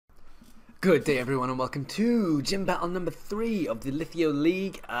Good day everyone and welcome to gym battle number 3 of the Litheo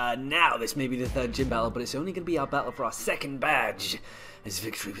League. Now this may be the third gym battle, but it's only going to be our battle for our second badge, as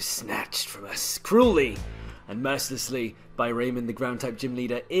victory was snatched from us cruelly and mercilessly by Raymond, the ground type gym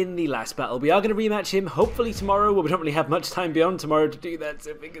leader, in the last battle. We are going to rematch him hopefully tomorrow. Well, we don't really have much time beyond tomorrow to do that,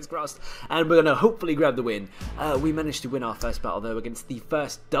 so fingers crossed. And we're going to hopefully grab the win. We managed to win our first battle though against the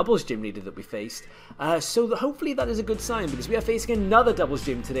first doubles gym leader that we faced. So hopefully that is a good sign, because we are facing another doubles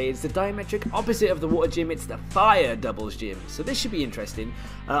gym today. It's the diametric opposite of the water gym. It's the fire doubles gym. So this should be interesting.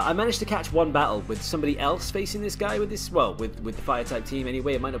 I managed to catch one battle with somebody else facing this guy with this, well, with the fire type team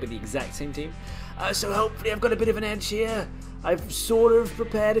anyway. It might not be the exact same team. So hopefully I've got a bit of an edge here. I've sort of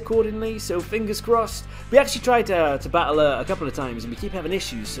prepared accordingly, so fingers crossed. We actually tried to battle a couple of times and we keep having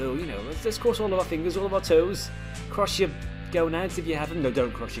issues, so, you know, let's cross all of our fingers, all of our toes. Cross your gonads if you have them. No,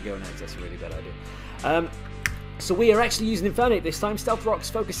 don't cross your gonads, that's a really bad idea. So we are actually using Infernate this time, Stealth Rocks,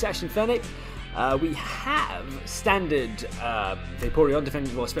 Focus Sash, Infernate. We have standard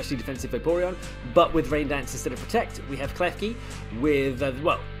Vaporeon, well, especially defensive Vaporeon, but with Rain Dance instead of Protect. We have Klefki with,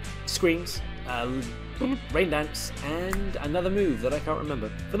 well, Screams, Rain Dance, and another move that I can't remember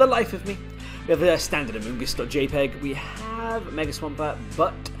for the life of me. We have a standard Amoonguss.jpg. We have Mega Swampert,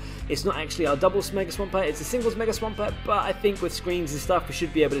 but it's not actually our doubles Mega Swampert, it's a singles Mega Swampert, but I think with screens and stuff we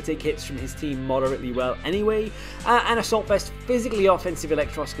should be able to take hits from his team moderately well anyway. And Assault Vest, physically offensive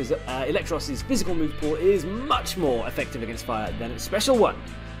Electros, because Electros' physical move pool is much more effective against fire than its special one.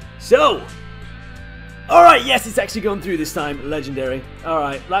 So, alright, yes, it's actually gone through this time. Legendary.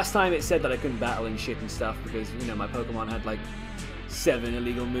 Alright, last time it said that I couldn't battle and shit and stuff because, you know, my Pokemon had like 7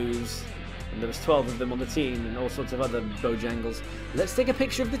 illegal moves and there was 12 of them on the team and all sorts of other bojangles. Let's take a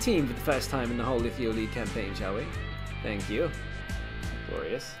picture of the team for the first time in the whole Litheo League campaign, shall we? Thank you.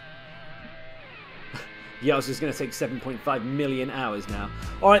 Glorious. Yazu's going to take 7.5 million hours now.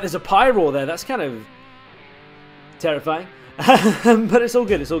 Alright, there's a Pyroar there. That's kind of terrifying. But it's all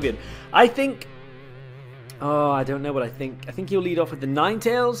good, it's all good. I think... Oh, I don't know what I think. I think he'll lead off with the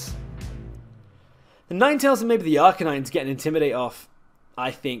Ninetales. The Ninetales and maybe the Arcanines get an Intimidate off. I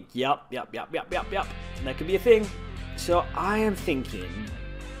think, yep. That could be a thing. So I am thinking...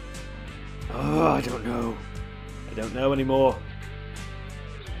 Oh, I don't know. I don't know anymore.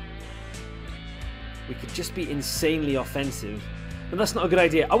 We could just be insanely offensive. But that's not a good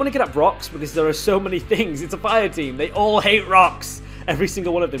idea. I want to get up rocks because there are so many things. It's a fire team. They all hate rocks. Every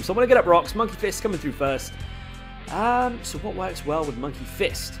single one of them. So I want to get up rocks. Monkey Fist coming through first. So what works well with Monkey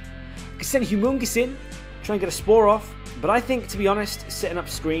Fist? I can send Humongous in, try and get a Spore off, but I think, to be honest, setting up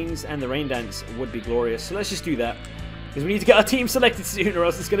screens and the Rain Dance would be glorious, so let's just do that. Because we need to get our team selected soon, or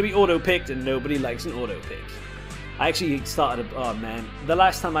else it's going to be auto-picked, and nobody likes an auto-pick. I actually started oh man, the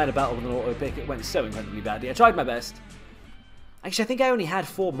last time I had a battle with an auto-pick, it went so incredibly badly. I tried my best. Actually, I think I only had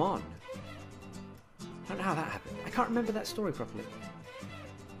 4 Mon. I don't know how that happened. I can't remember that story properly.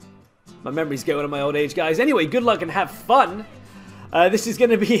 My memory's going on my old age, guys. Anyway, good luck and have fun. This is going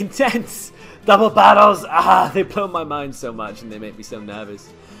to be intense. Double battles. They blow my mind so much and they make me so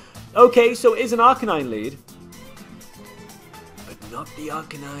nervous. Okay, so it is an Arcanine lead. But not the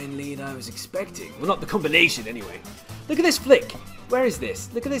Arcanine lead I was expecting. Well, not the combination, anyway. Look at this flick. Where is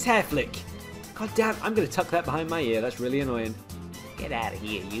this? Look at this hair flick. God damn, I'm going to tuck that behind my ear. That's really annoying. Get out of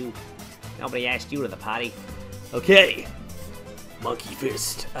here, you. Nobody asked you to the party. Okay. Monkey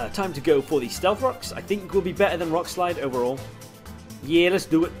Fist. Time to go for the Stealth Rocks. I think will be better than Rock Slide overall. Yeah, let's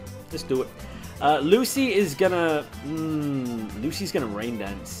do it. Let's do it. Lucy is gonna... Lucy's gonna Rain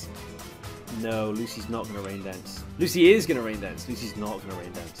Dance. No, Lucy's not gonna Rain Dance. Lucy is gonna Rain Dance. Lucy's not gonna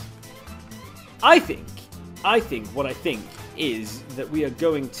Rain Dance. I think what I think is that we are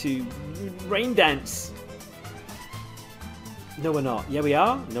going to Rain Dance. No, we're not. Yeah, we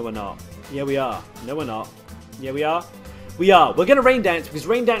are. No, we're not. Yeah, we are. No, we're not. Yeah, we are. We are. We're going to Rain Dance because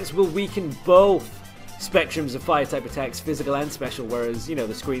Rain Dance will weaken both spectrums of fire type attacks, physical and special, whereas, you know,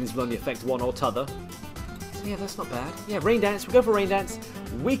 the screens will only affect one or t'other. So yeah, that's not bad. Yeah, Rain Dance. We go for Rain Dance.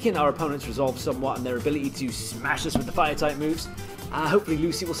 Weaken our opponent's resolve somewhat and their ability to smash us with the fire type moves. Hopefully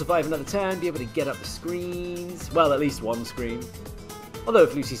Lucy will survive another turn, be able to get up the screens. Well, at least one screen. Although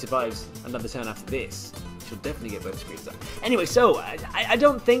if Lucy survives another turn after this, she'll definitely get both screens up. Anyway, so I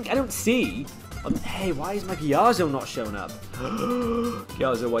don't see... hey, why is my Gyazo not showing up?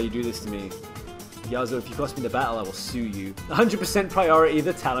 Gyazo, why you do this to me? Gyazo, if you cost me the battle, I will sue you. 100% priority,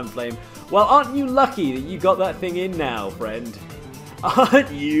 the Talonflame. Well, aren't you lucky that you got that thing in now, friend?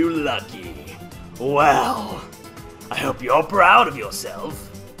 Aren't you lucky? Well, I hope you're proud of yourself.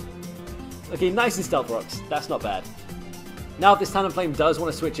 Okay, nice and Stealth Rocks. That's not bad. Now, if this Talonflame does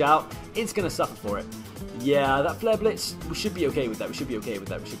want to switch out, it's going to suffer for it. Yeah, that Flare Blitz, we should be okay with that. We should be okay with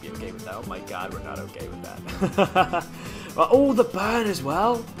that. We should be okay with that. Oh my god, we're not okay with that. Oh, the burn as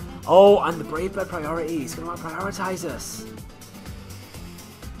well. Oh, and the Brave Bird priority. He's going to want to prioritize us.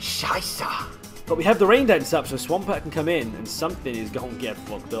 Scheisse. But we have the Rain Dance up, so Swampert can come in, and something is going to get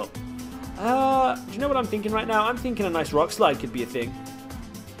fucked up. Do you know what I'm thinking right now? I'm thinking a nice Rock Slide could be a thing.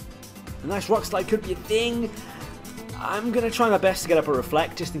 A nice Rock Slide could be a thing. I'm going to try my best to get up a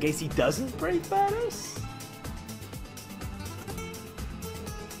Reflect, just in case he doesn't Brave Bird us.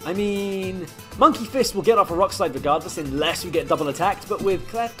 I mean, Monkey Fist will get off a Rock Slide regardless, unless we get double attacked, but with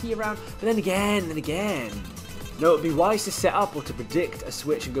Klefki around, but then again, no, it would be wise to set up or to predict a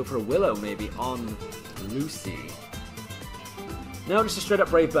switch and go for a Willow, maybe, on Lucy. No, just a straight up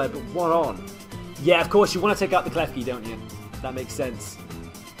Brave Bird, but what on? Yeah, of course, you want to take out the Klefki, don't you? That makes sense.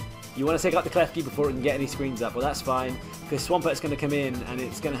 You want to take out the Klefki before it can get any screens up. Well, that's fine, because Swampert's going to come in, and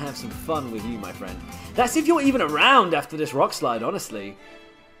it's going to have some fun with you, my friend. That's if you're even around after this Rock Slide, honestly.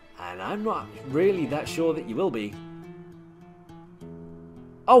 And I'm not really that sure that you will be.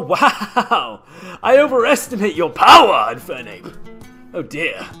 Oh, wow! I overestimate your power, Infernape! Oh,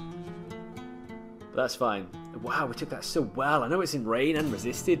 dear. But that's fine. Wow, we took that so well. I know it's in rain and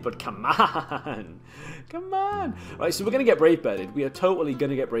resisted, but come on! Come on! Right, so we're going to get Brave Birded. We are totally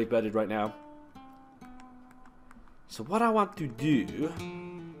going to get Brave Birded right now. So what I want to do...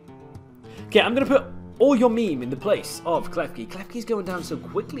 Okay, I'm going to put all your meme in the place of Klefki. Klefki's going down so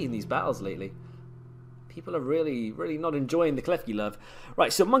quickly in these battles lately. People are really not enjoying the Klefki love.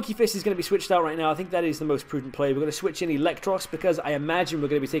 Right, so Monkey Fist is going to be switched out right now. I think that is the most prudent play. We're going to switch in Electros because I imagine we're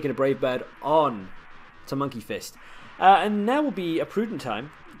going to be taking a Brave Bird on to Monkey Fist. And now will be a prudent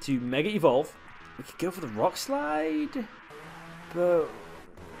time to Mega Evolve. We could go for the Rock Slide. But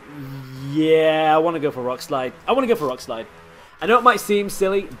yeah, I want to go for Rock Slide. I know it might seem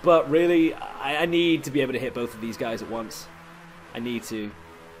silly, but really, I need to be able to hit both of these guys at once. I need to.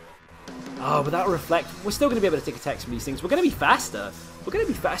 Oh, without a Reflect, we're still going to be able to take attacks from these things. We're going to be faster. We're going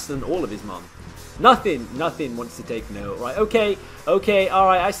to be faster than all of his mom. Nothing wants to take note. Right, okay,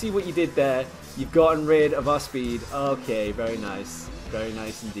 alright, I see what you did there. You've gotten rid of our speed. Okay, very nice. Very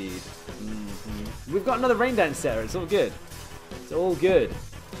nice indeed. We've got another Rain Dance Sarah. It's all good. It's all good.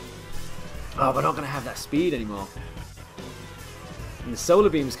 Oh, we're not going to have that speed anymore. And the Solar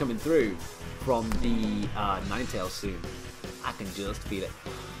Beam's coming through from the Ninetales soon. I can just feel it.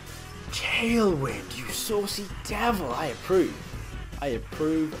 Tailwind, you saucy devil. I approve. I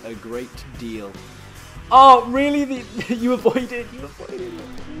approve a great deal. Oh, really? You avoided? You avoided it?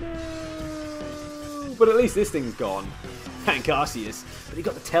 No. But at least this thing's gone. Thank Arceus. But he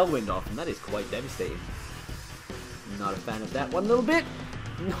got the Tailwind off, and that is quite devastating. Not a fan of that one little bit.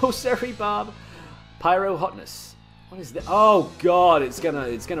 No, sorry, Bob. Pyro Hotness. What is that? Oh God, it's gonna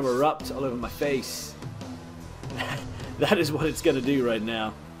erupt all over my face. That is what it's gonna do right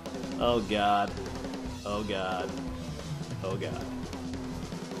now. Oh God. Oh God. Oh God.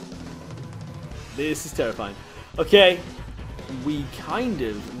 This is terrifying. Okay, we kind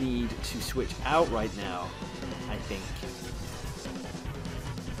of need to switch out right now, I think.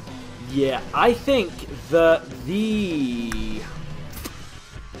 Yeah, I think that the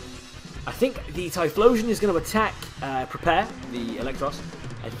Typhlosion is going to attack, prepare the Electros.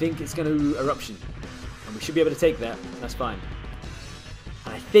 I think it's going to Eruption. And we should be able to take that. That's fine.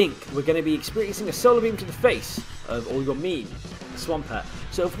 And I think we're going to be experiencing a Solar Beam to the face of all your meme, Swampert.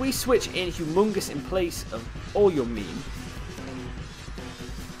 So if we switch in Humongous in place of all your meme.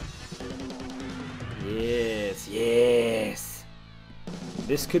 Yes, yes.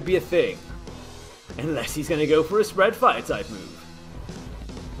 This could be a thing. Unless he's going to go for a Spread Fire type move.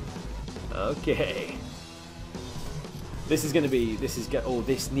 Okay. This is going to be, oh,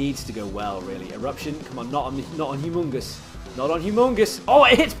 this needs to go well, really. Eruption, come on, not on Humongous. Not on Humongous. Oh,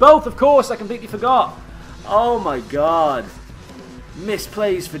 it hits both, of course, I completely forgot. Oh my God.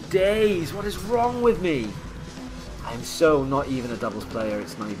 Misplays for days. What is wrong with me? I'm so not even a doubles player,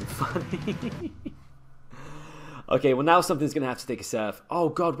 it's not even funny. Okay, well now something's going to have to take a surf. Oh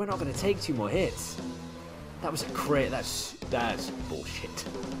God, we're not going to take 2 more hits. That was a crit. That's bullshit.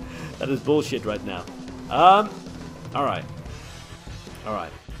 That is bullshit right now. Alright.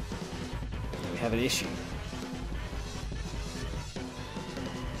 Alright. We have an issue.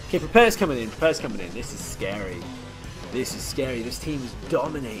 Okay, Prepare's coming in. Prepare's coming in. This is scary. This is scary. This team's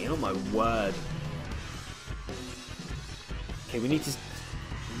dominating. Oh my word. Okay, we need to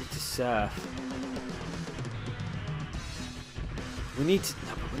surf. We need to...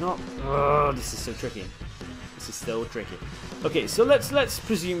 No, but we're not... Oh, this is so tricky. This is so tricky. Okay, so let's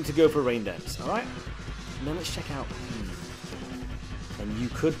presume to go for Rain Dance, alright? Now let's check out... And you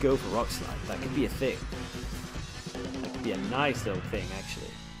could go for Rock Slide. That could be a thing. could be a nice little thing, actually.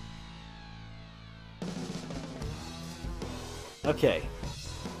 Okay.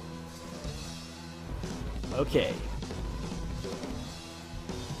 Okay.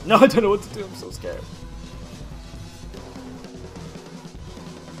 No, I don't know what to do. I'm so scared.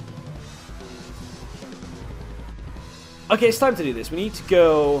 Okay, it's time to do this. We need to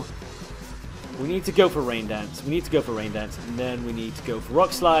go for Rain Dance. We need to go for Rain Dance, and then we need to go for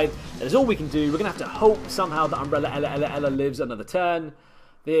Rock Slide. That is all we can do. We're gonna have to hope somehow that Umbrella Ella lives another turn.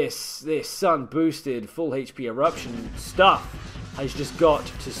 This sun boosted full HP eruption stuff has just got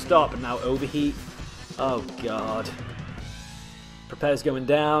to stop, and now overheat. Oh god. Prepare's going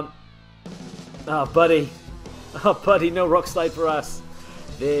down. Oh buddy. Oh buddy, no Rock Slide for us.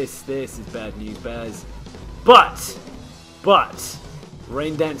 This is bad news, Bears. But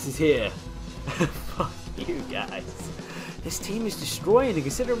Rain Dance is here. Fuck you guys. This team is destroying, and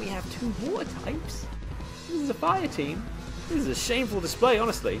considering we have 2 water types, this is a fire team. This is a shameful display,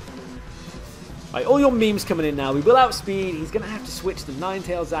 honestly. Right, all your memes coming in now. We will outspeed. He's going to have to switch the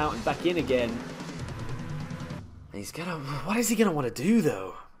Ninetales out and back in again. And he's going to... What is he going to want to do,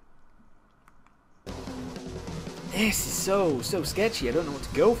 though? This is so sketchy. I don't know what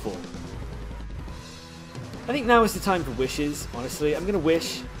to go for. I think now is the time for wishes, honestly. I'm going to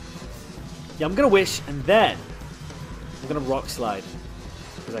wish. Yeah, I'm going to wish, and then I'm going to Rock Slide.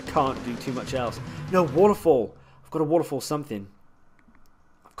 Because I can't do too much else. No, Waterfall. I've got to Waterfall something.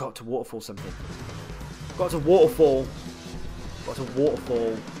 I've got to Waterfall something. I've got to Waterfall. I've got to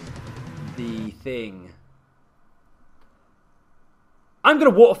Waterfall the thing. I'm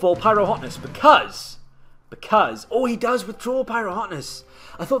going to Waterfall Pyro Hotness because... Oh, he does withdraw Pyro Hotness.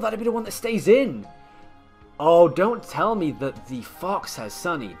 I thought that'd be the one that stays in. Oh, don't tell me that the fox has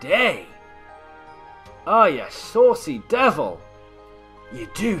Sunny Day. Oh, you saucy devil. You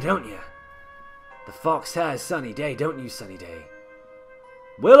do, don't you? The fox has Sunny Day, don't you, Sunny Day?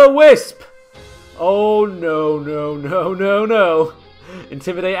 Will-O-Wisp! Oh, no.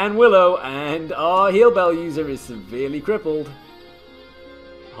 Intimidate and Willow, and our Heal Bell user is severely crippled.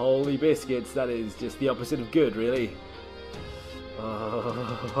 Holy biscuits, that is just the opposite of good, really.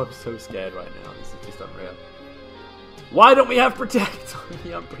 Oh, I'm so scared right now. This is just unreal. Why don't we have Protect on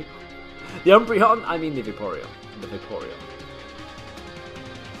the Umbreon? The Umbreon? I mean the Vaporeon. The Vaporeon.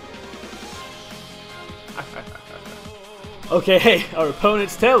 Okay, hey, our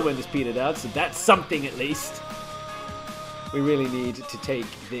opponent's Tailwind is petered out, so that's something at least. We really need to take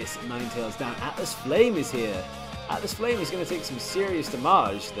this Ninetales down. Atlas Flame is here. Atlas Flame is going to take some serious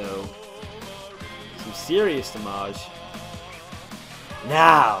damage, though. Some serious damage.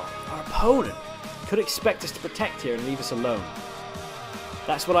 Now, our opponent could expect us to Protect here and leave us alone.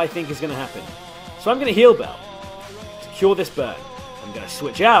 That's what I think is going to happen. So I'm going to Heal Bell to cure this burn. I'm going to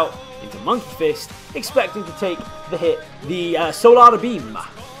switch out into Monkey Fist, expecting to take the hit, the Solar Beam.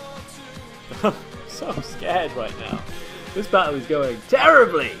 I'm so scared right now. This battle is going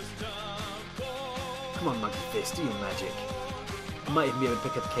terribly. Come on, Monkey Fist, do your magic. I might even be able to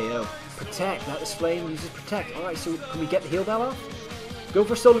pick up KO. Protect, Atlas Flame uses Protect. Alright, so can we get the Heal Bell off? Go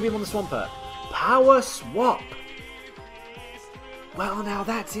for a Solar Beam on the Swampert. Power Swap. Well, now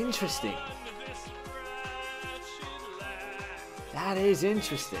that's interesting. That is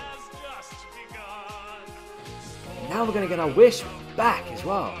interesting. Now we're going to get our Wish back as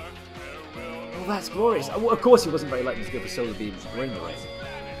well. Oh, that's glorious. Oh, of course, he wasn't very likely to go for Solar Beam or in the rain.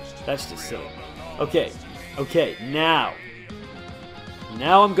 That's just silly. Okay, now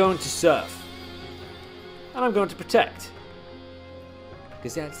I'm going to Surf. And I'm going to Protect.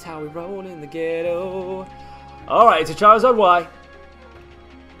 Because that's how we roll in the ghetto. Alright, it's a Charizard Y.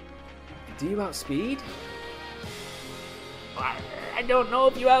 Do you outspeed? I don't know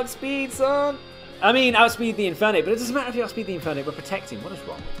if you outspeed, son. I mean, outspeed the Infernape, but it doesn't matter if you outspeed the Infernape. We're protecting. What is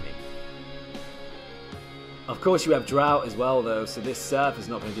wrong with me? Of course, you have Drought as well, though, so this Surf is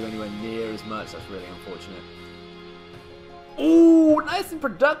not going to do anywhere near as much. That's really unfortunate. Ooh, nice and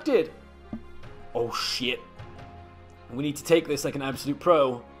productive. Oh, shit. We need to take this like an absolute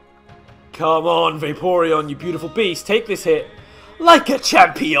pro. Come on, Vaporeon, you beautiful beast. Take this hit like a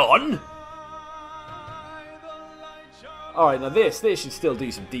champion. Alright, now this should still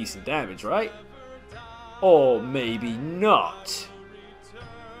do some decent damage, right? Or maybe not.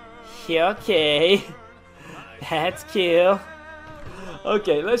 Okay. That's cool.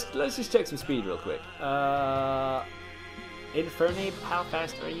 Okay, let's just check some speed real quick. Infernape, how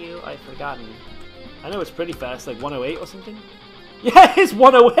fast are you? I've forgotten. I know it's pretty fast, like 108 or something. Yeah, it's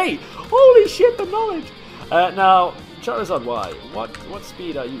 108! Holy shit, the knowledge! Now, Charizard Y, what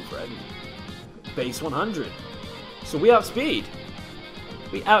speed are you, friend? Base 100. So we outspeed.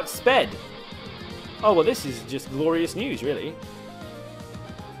 We outsped. Oh, well, this is just glorious news, really.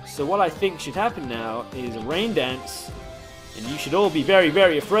 So what I think should happen now is a rain dance, and you should all be very,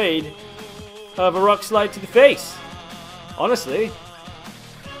 very afraid of a rock slide to the face. Honestly.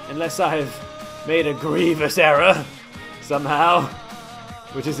 Unless I have made a grievous error, somehow,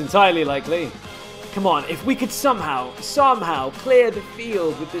 which is entirely likely. Come on, if we could somehow clear the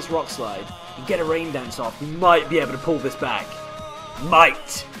field with this rock slide and get a rain dance off, we might be able to pull this back.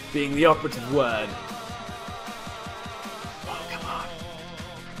 Might being the operative word. Oh, come on.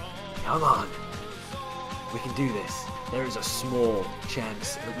 Come on. We can do this. There is a small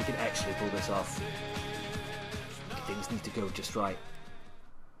chance that we can actually pull this off. Things need to go just right.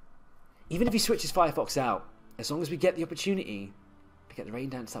 Even if he switches Firefox out, as long as we get the opportunity to get the rain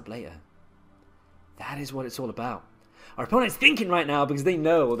dance up later, that is what it's all about. Our opponent's thinking right now because they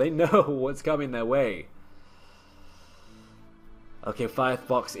know what's coming their way. Okay,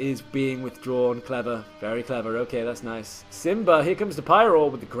 Firefox is being withdrawn. Clever. Very clever. Okay, that's nice. Simba, here comes the Pyro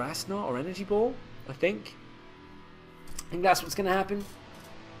with the Grass Knot or Energy Ball, I think. I think that's what's going to happen.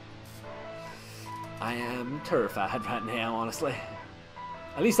 I am terrified right now, honestly.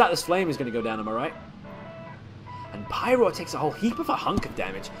 At least Atlas Flame is going to go down, am I right? And Pyro takes a whole heap of a hunk of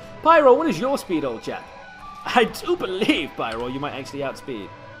damage. Pyro, what is your speed, old chap? I do believe, Pyro, you might actually outspeed.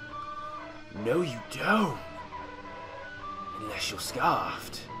 No, you don't. Unless you're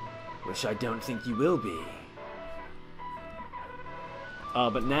scarfed. Which I don't think you will be. Oh,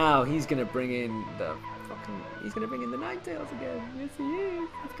 but now he's going to bring in the fucking... He's going to bring in the Ninetales again. Yes, he is.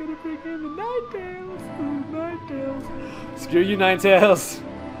 He's going to bring in the Ninetales. Ooh, Ninetales. Screw you, Ninetales.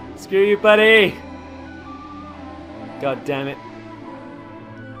 Screw you, buddy. God damn it.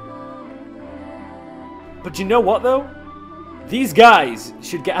 But you know what, though? These guys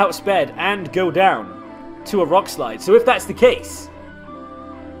should get outsped and go down to a rock slide. So if that's the case,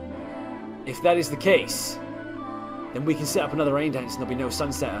 then we can set up another rain dance and there'll be no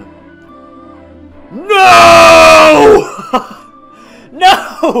Sunsetter. No!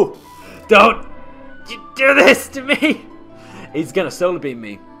 No! Don't you do this to me! He's gonna solar beam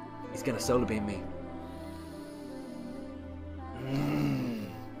me. He's gonna solar beam me.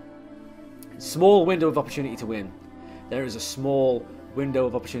 Small window of opportunity to win. There is a small window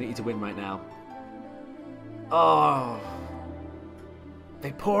of opportunity to win right now. Oh.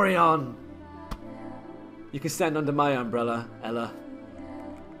 Vaporeon. You can stand under my umbrella, Ella.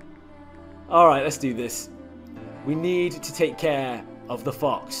 Alright, let's do this. We need to take care of the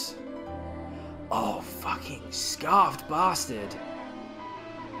fox. Oh, fucking scarfed bastard.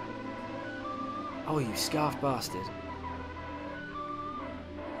 Oh, you scarfed bastard.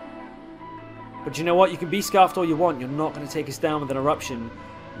 But you know what? You can be scarfed all you want. You're not going to take us down with an eruption.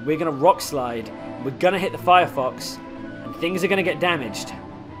 We're going to rock slide. We're going to hit the Firefox. And things are going to get damaged.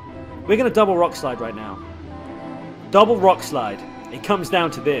 We're going to double rock slide right now. Double rock slide. It comes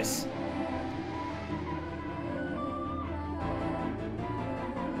down to this.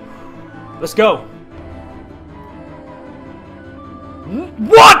 Let's go.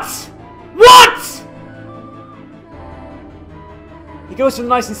 What? What? He goes for the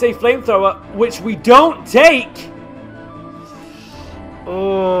nice and safe flamethrower, which we don't take.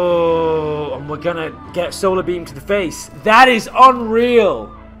 Oh, and we're gonna get solar beam to the face. That is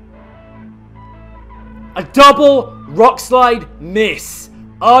unreal. A double rock slide miss.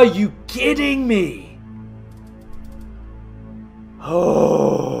 Are you kidding me?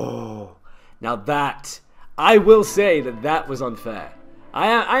 Oh, now that, I will say that was unfair.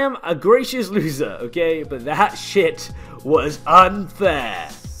 I am a gracious loser, okay? But that shit was unfair.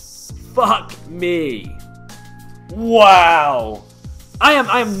 Fuck me. Wow. I am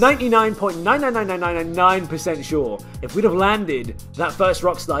 99.99999% sure if we'd have landed that first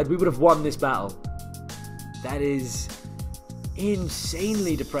rock slide, we would have won this battle. That is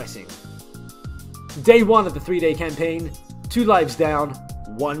insanely depressing. Day 1 of the 3-day campaign, 2 lives down,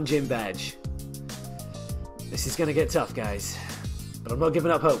 1 gym badge. This is gonna get tough, guys. But I'm not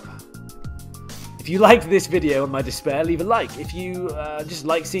giving up hope. If you liked this video on my despair, leave a like. If you just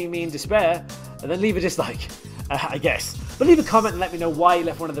like seeing me in despair, then leave a dislike, I guess. But leave a comment and let me know why you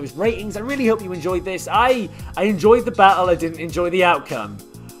left one of those ratings. I really hope you enjoyed this. I enjoyed the battle. I didn't enjoy the outcome.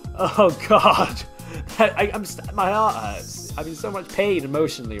 Oh, God. My heart hurts. I'm in so much pain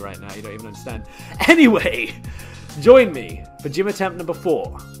emotionally right now. You don't even understand. Anyway, join me for gym attempt number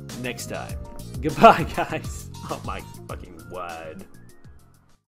 4 next time. Goodbye, guys. Oh, my fucking word.